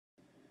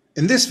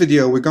In this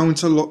video, we're going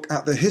to look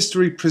at the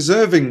history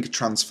preserving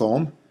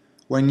transform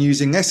when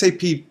using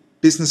SAP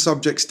Business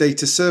Objects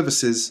Data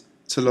Services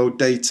to load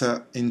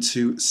data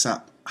into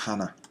SAP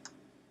HANA.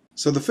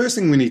 So the first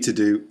thing we need to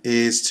do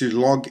is to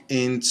log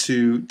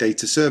into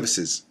Data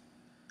Services.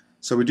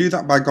 So we do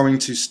that by going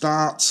to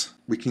Start.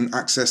 We can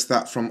access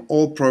that from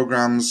All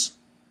Programs,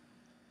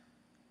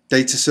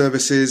 Data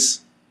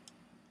Services,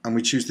 and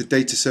we choose the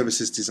Data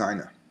Services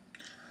Designer.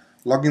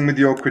 Log in with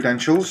your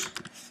credentials.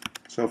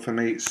 So for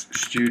me it's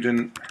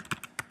student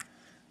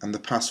and the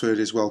password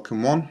is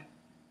welcome1,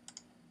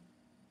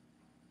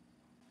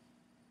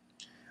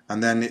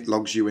 and then it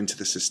logs you into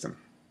the system.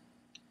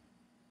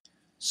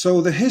 So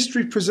the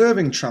history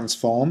preserving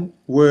transform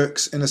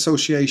works in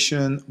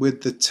association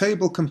with the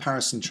table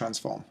comparison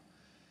transform.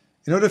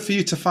 In order for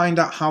you to find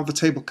out how the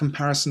table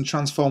comparison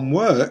transform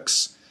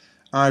works,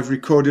 I've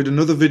recorded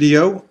another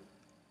video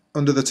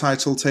under the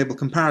title Table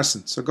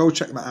Comparison, so go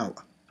check that out.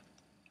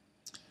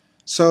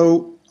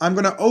 So I'm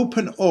going to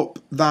open up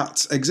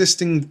that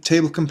existing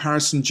table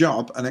comparison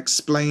job and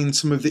explain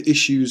some of the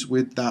issues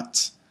with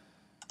that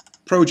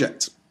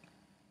project.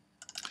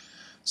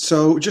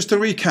 So just to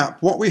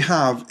recap, what we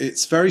have,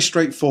 it's very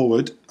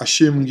straightforward,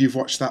 assuming you've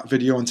watched that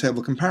video on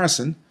table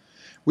comparison.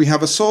 We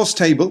have a source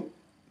table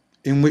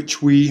in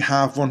which we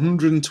have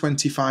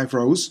 125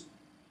 rows.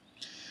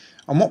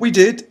 And what we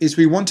did is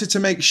we wanted to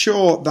make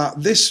sure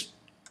that this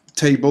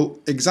table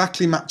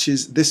exactly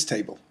matches this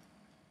table.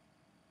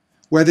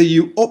 Whether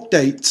you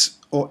update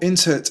or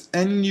insert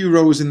any new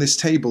rows in this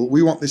table,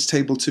 we want this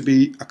table to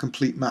be a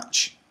complete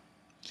match.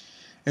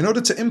 In order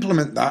to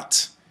implement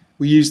that,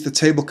 we use the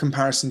table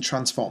comparison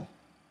transform.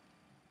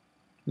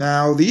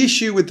 Now, the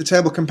issue with the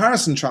table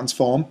comparison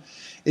transform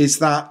is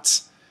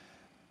that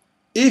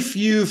if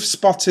you've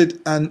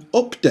spotted an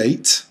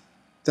update,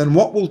 then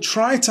what will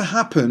try to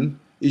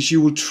happen is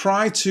you will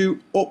try to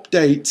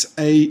insert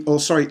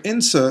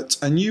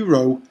a new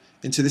row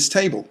into this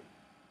table.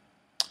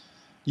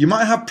 You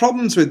might have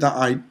problems with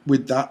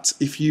that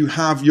if you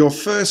have your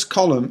first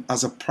column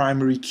as a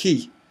primary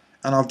key,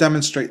 and I'll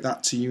demonstrate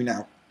that to you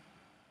now.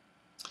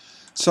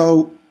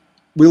 So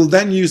we'll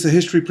then use the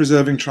history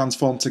preserving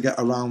transform to get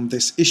around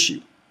this issue.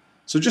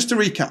 So just to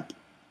recap,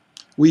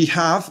 we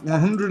have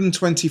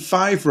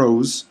 125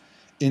 rows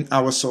in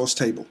our source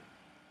table.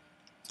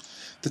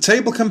 The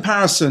table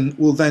comparison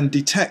will then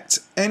detect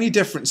any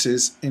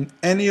differences in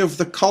any of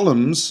the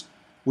columns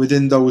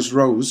within those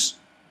rows,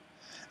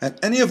 and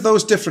any of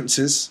those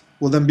differences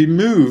will then be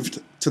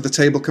moved to the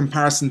table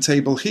comparison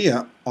table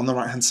here on the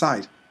right hand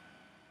side.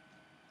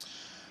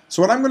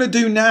 So what I'm going to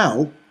do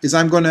now is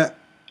I'm going to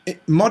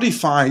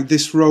modify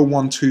this row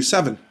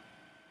 127.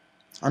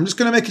 I'm just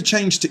going to make a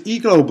change to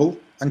eGlobal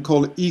and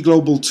call it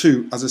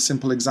eGlobal2 as a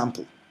simple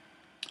example.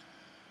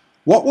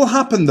 What will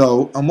happen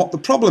though, and what the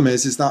problem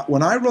is that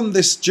when I run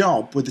this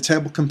job with the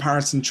table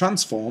comparison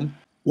transform,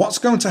 what's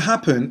going to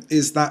happen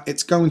is that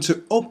it's going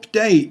to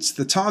update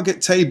the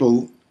target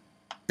table,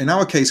 in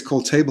our case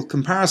called table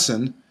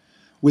comparison,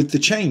 with the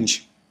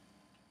change.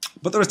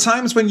 But there are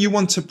times when you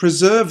want to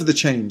preserve the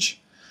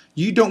change.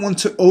 You don't want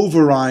to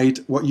override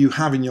what you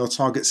have in your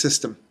target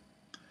system.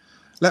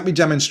 Let me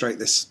demonstrate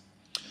this.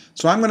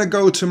 So I'm going to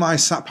go to my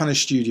SAP HANA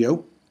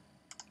Studio,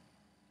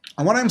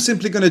 and what I'm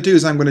simply going to do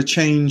is I'm going to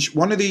change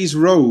one of these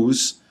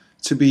rows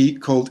to be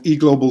called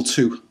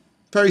eGlobal2.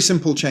 Very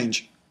simple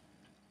change.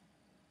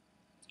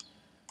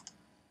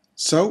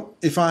 So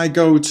if I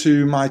go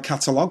to my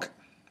catalog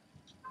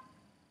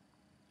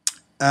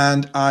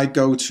and I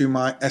go to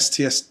my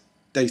STS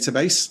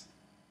database,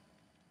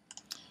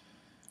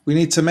 we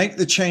need to make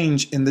the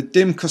change in the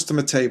DIM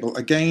customer table.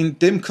 Again,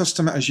 DIM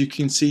customer, as you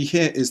can see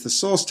here, is the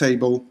source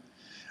table,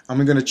 and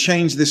we're going to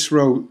change this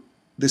row,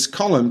 this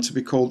column, to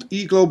be called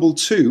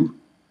eGlobal2,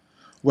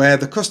 where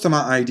the customer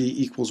ID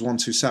equals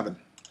 127.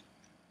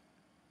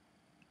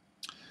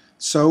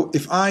 So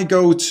if I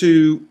go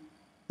to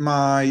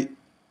my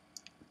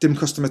DIM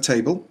customer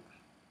table,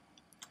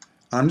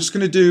 I'm just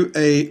going to do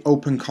a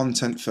open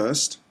content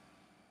first.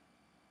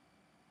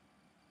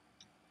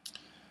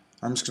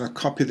 I'm just going to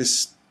copy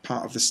this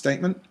part of the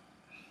statement,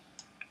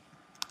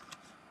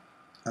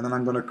 and then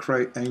I'm going to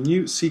create a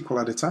new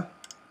SQL editor,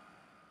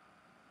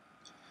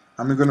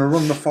 and we're going to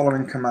run the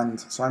following command.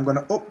 So I'm going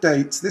to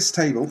update this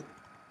table.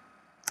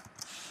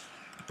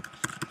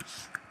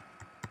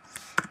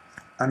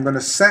 I'm going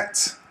to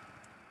set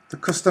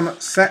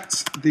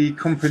the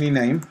company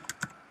name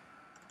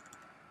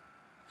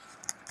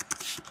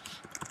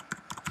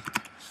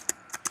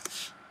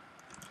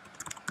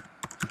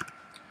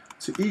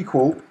to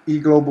equal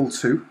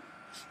eGlobal2,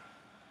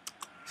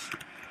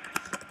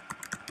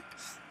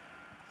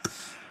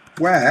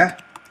 where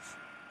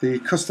the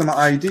customer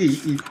ID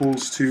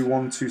equals to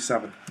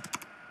 127.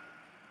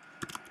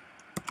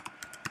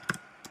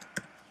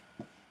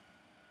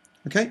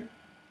 Okay,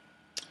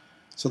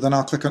 so then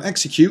I'll click on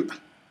execute,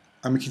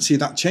 and we can see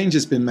that change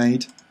has been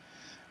made.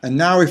 And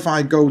now if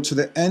I go to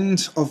the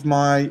end of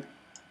my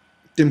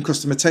DIM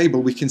customer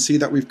table, we can see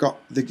that we've got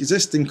the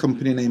existing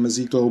company name as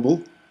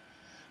eGlobal,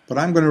 but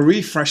I'm going to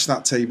refresh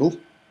that table,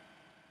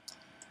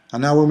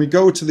 And now when we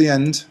go to the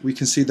end, we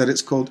can see that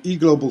it's called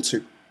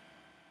eGlobal2.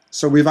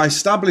 So we've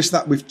established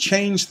that we've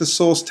changed the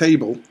source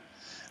table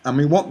and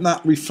we want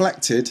that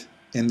reflected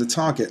in the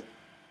target.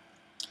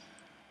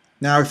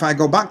 Now if I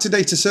go back to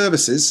data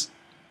services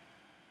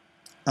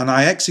and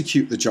I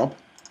execute the job,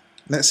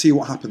 let's see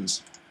what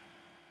happens.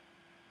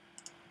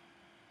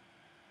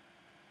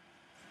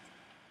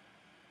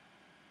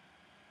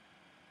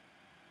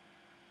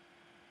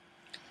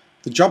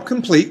 The job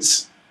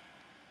completes.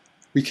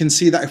 We can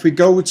see that if we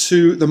go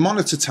to the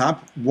monitor tab,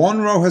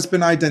 one row has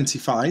been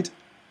identified.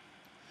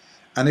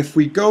 And if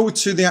we go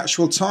to the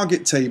actual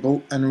target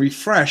table and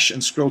refresh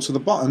and scroll to the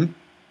bottom,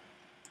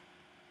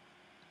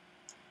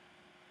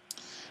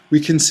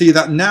 we can see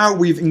that now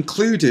we've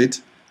included,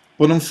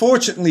 but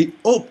unfortunately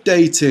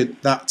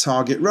updated that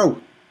target row.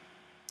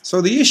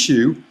 So the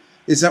issue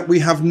is that we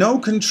have no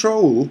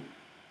control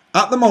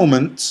at the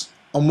moment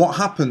on what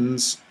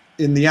happens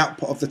in the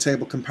output of the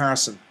table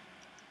comparison.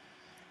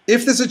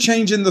 If there's a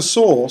change in the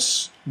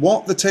source,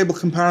 what the table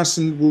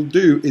comparison will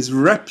do is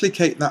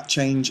replicate that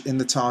change in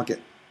the target.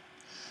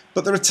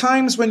 But there are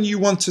times when you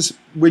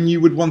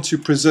would want to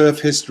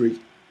preserve history,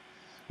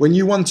 when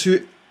you want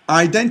to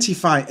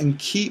identify and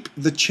keep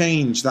the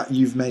change that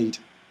you've made.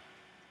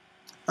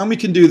 And we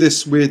can do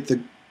this with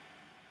the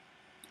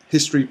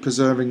history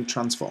preserving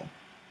transform.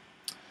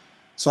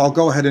 So I'll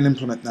go ahead and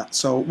implement that.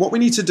 So what we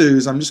need to do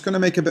is I'm just going to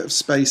make a bit of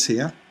space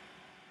here.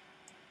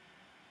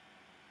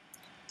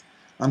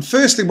 And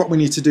firstly what we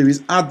need to do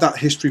is add that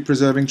history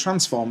preserving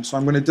transform. So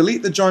I'm going to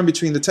delete the join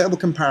between the table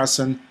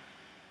comparison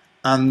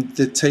and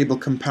the table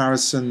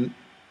comparison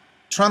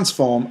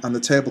transform and the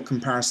table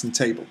comparison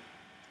table.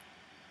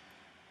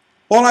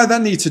 All I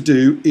then need to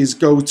do is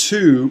go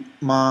to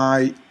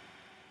my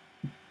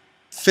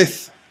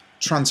fifth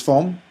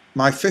transform,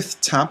 my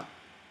fifth tab,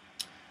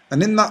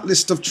 and in that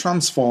list of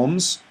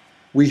transforms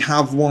we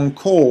have one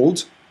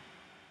called,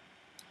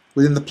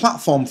 within the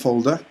platform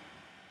folder,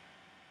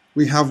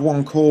 we have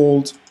one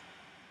called,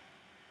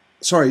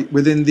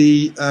 within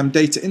the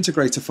data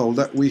integrator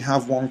folder we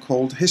have one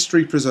called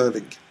history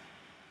preserving.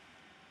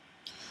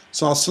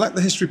 So I'll select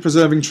the history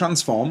preserving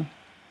transform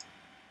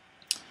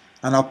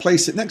and I'll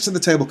place it next to the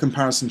table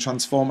comparison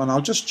transform and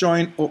I'll just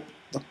join up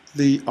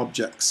the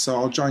objects. So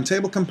I'll join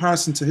table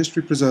comparison to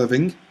history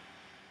preserving,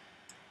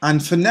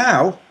 and for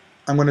now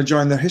I'm going to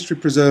join the history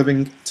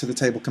preserving to the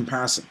table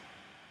comparison.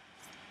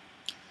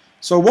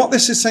 So what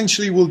this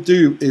essentially will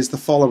do is the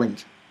following.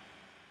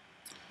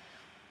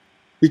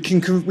 We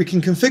can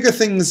configure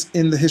things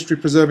in the history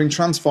preserving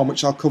transform,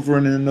 which I'll cover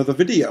in another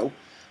video.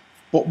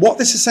 But what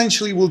this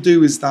essentially will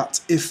do is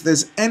that if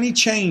there's any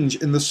change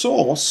in the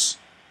source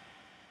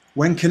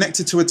when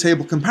connected to a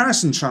table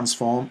comparison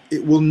transform,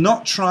 it will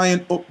not try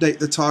and update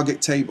the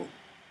target table.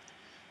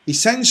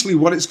 Essentially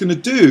what it's going to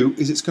do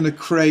is it's going to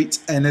create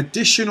an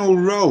additional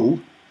row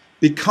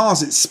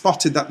because it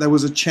spotted that there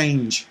was a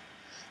change.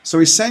 So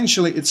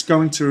essentially it's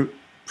going to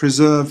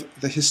preserve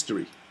the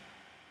history.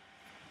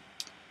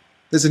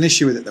 There's an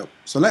issue with it though.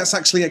 So let's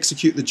actually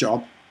execute the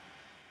job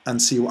and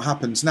see what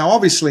happens. Now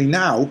obviously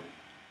now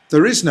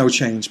there is no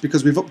change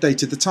because we've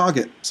updated the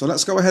target. So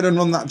let's go ahead and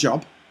run that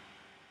job.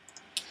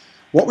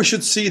 What we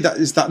should see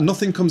is that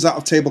nothing comes out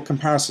of table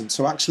comparison.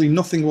 So actually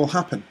nothing will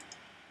happen.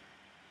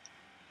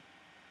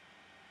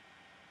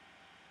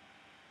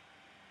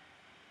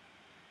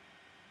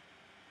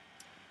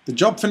 The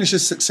job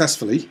finishes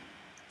successfully.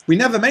 We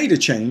never made a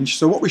change.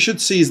 So what we should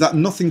see is that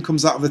nothing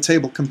comes out of the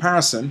table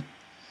comparison.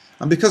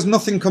 And because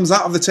nothing comes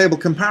out of the table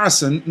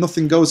comparison,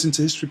 nothing goes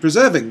into history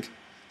preserving.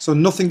 So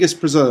nothing is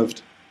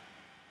preserved.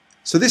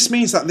 So this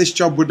means that this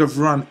job would have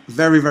run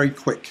very, very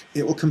quick.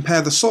 It will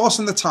compare the source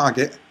and the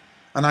target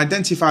and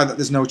identify that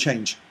there's no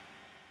change.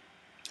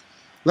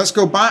 Let's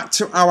go back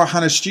to our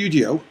HANA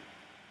Studio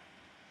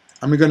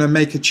and we're going to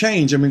make a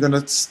change and we're going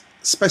to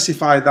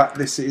specify that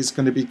this is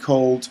going to be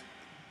called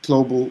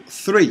Global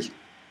 3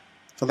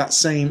 for that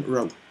same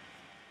row.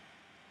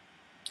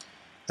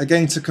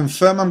 Again, to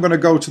confirm, I'm going to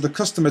go to the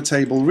customer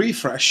table,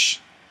 refresh,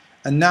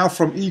 and now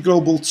from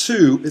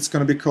eGlobal2 it's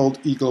going to be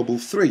called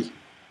eGlobal3.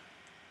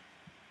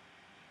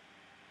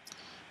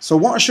 So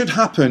what should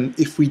happen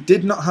if we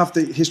did not have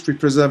the history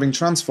preserving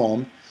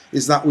transform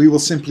is that we will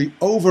simply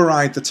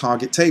override the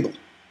target table.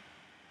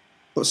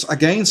 But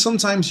again,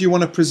 sometimes you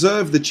want to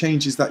preserve the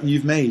changes that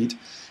you've made,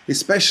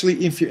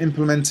 especially if you're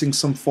implementing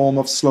some form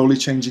of slowly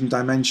changing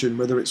dimension,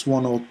 whether it's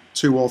 1 or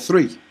 2 or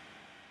 3,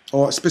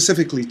 or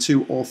specifically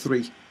 2 or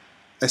 3,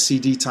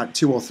 SCD type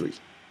 2 or 3.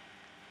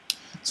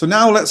 So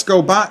now let's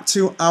go back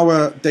to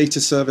our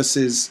data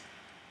services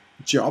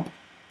job.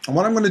 And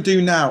what I'm going to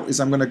do now is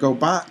I'm going to go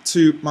back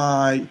to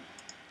my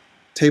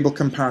table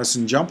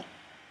comparison job.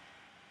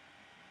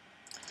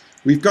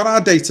 We've got our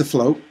data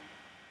flow.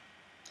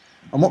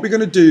 And what we're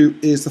going to do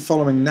is the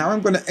following. Now I'm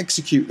going to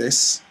execute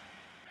this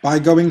by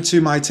going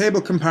to my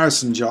table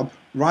comparison job,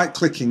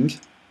 right-clicking,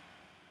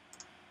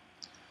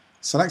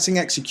 selecting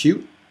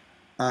execute,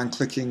 and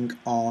clicking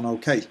on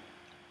OK.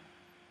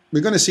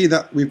 We're going to see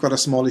that we've got a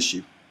small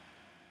issue.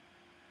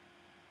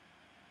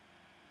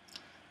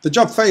 the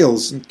job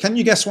fails. And can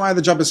you guess why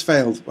the job has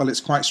failed? Well,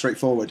 it's quite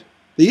straightforward.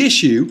 The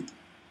issue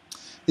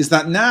is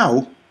that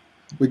now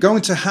we're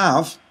going to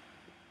have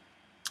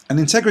an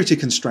integrity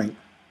constraint.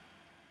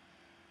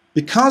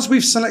 Because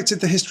we've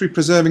selected the history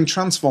preserving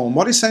transform,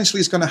 what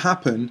essentially is going to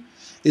happen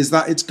is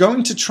that it's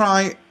going to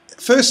try,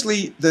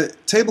 firstly, the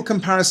table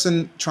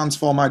comparison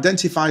transform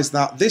identifies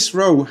that this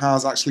row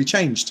has actually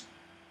changed.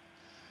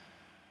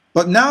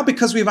 But now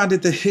because we've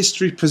added the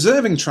history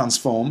preserving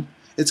transform,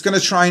 it's going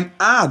to try and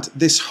add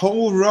this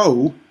whole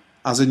row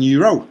as a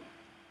new row.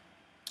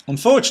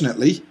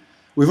 Unfortunately,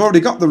 we've already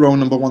got the row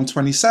number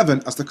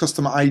 127 as the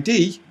customer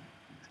ID,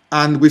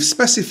 and we've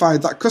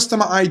specified that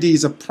customer ID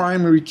is a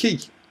primary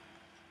key.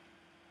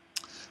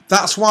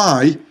 That's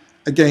why,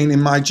 again,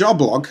 in my job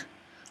log,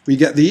 we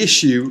get the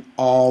issue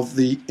of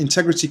the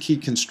integrity key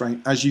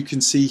constraint, as you can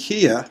see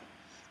here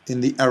in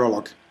the error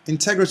log.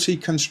 Integrity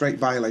constraint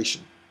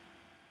violation.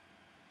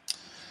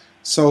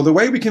 So the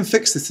way we can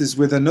fix this is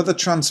with another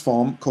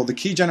transform called the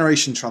key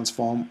generation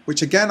transform,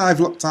 which again I've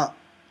looked at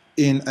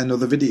in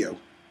another video.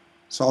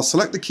 So I'll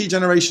select the key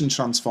generation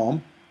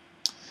transform,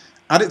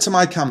 add it to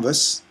my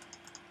canvas,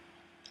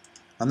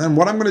 and then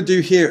what I'm going to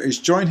do here is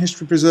join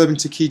history preserving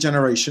to key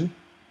generation,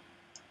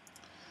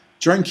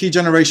 join key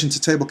generation to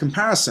table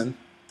comparison,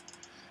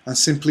 and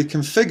simply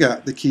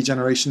configure the key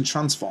generation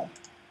transform.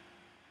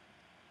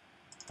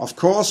 Of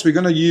course, we're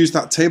going to use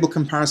that table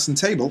comparison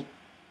table.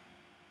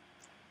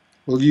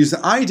 We'll use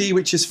the ID,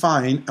 which is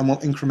fine, and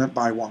we'll increment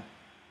by 1.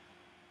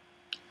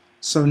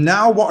 So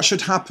now what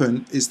should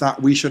happen is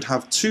that we should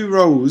have two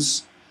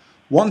rows,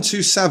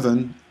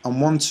 127 and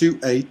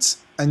 128.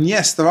 And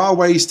yes, there are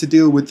ways to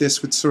deal with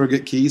this with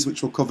surrogate keys,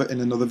 which we'll cover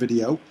in another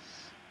video.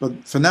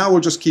 But for now, we'll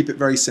just keep it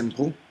very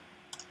simple.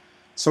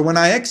 So when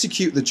I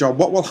execute the job,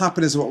 what will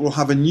happen is we'll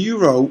have a new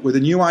row with a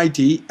new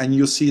ID, and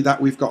you'll see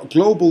that we've got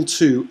global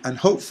 2, and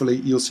hopefully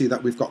you'll see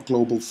that we've got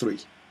global 3.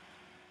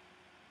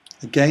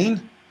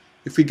 Again,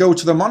 if we go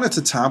to the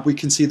monitor tab, we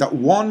can see that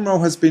one row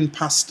has been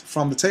passed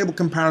from the table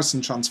comparison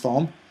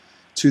transform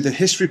to the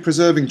history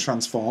preserving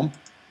transform.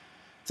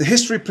 The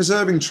history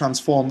preserving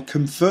transform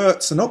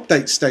converts an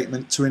update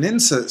statement to an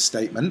insert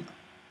statement.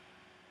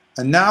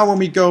 And now when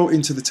we go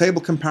into the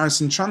table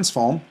comparison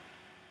transform,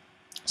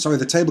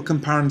 the table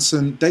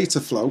comparison data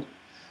flow,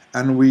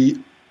 and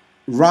we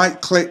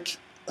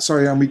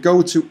and we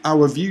go to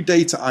our view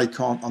data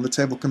icon on the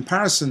table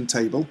comparison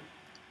table,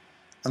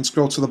 and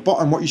scroll to the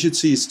bottom, what you should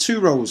see is two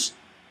rows.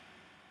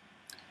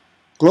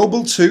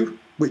 Global 2,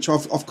 which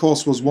of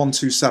course was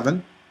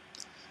 127,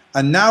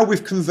 and now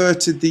we've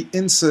converted the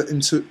insert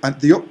into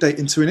the update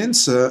into an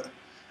insert,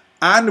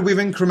 and we've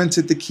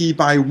incremented the key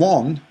by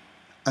 1,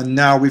 and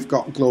now we've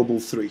got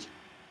global 3.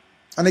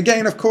 And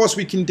again, of course,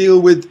 we can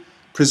deal with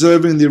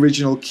preserving the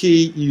original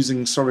key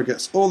using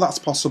surrogates. All that's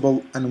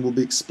possible and will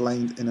be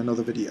explained in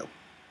another video.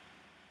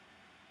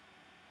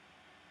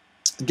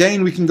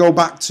 Again, we can go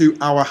back to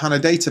our HANA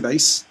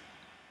database,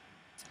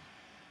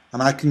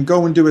 and I can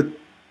go and do a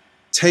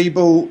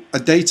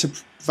data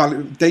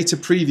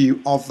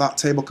preview of that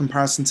table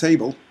comparison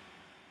table.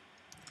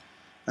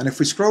 And if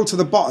we scroll to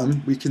the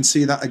bottom, we can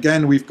see that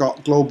again we've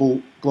got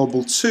global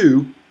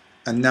 2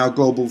 and now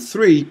global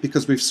 3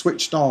 because we've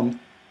switched on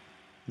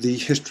the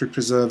history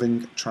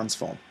preserving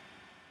transform.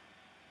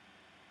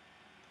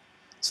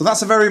 So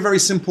that's a very, very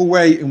simple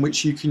way in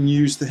which you can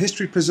use the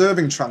history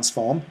preserving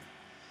transform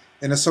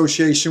in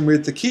association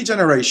with the key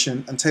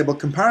generation and table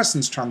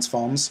comparisons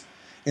transforms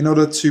in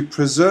order to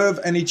preserve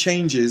any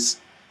changes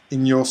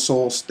in your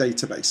source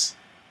database.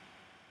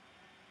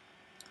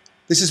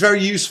 This is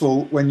very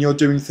useful when you're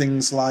doing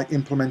things like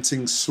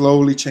implementing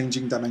slowly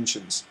changing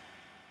dimensions.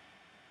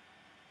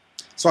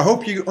 So I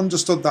hope you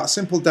understood that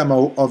simple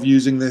demo of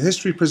using the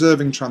history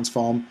preserving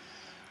transform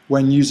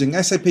when using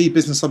SAP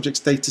Business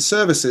Objects Data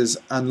Services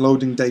and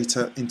loading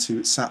data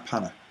into SAP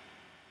HANA.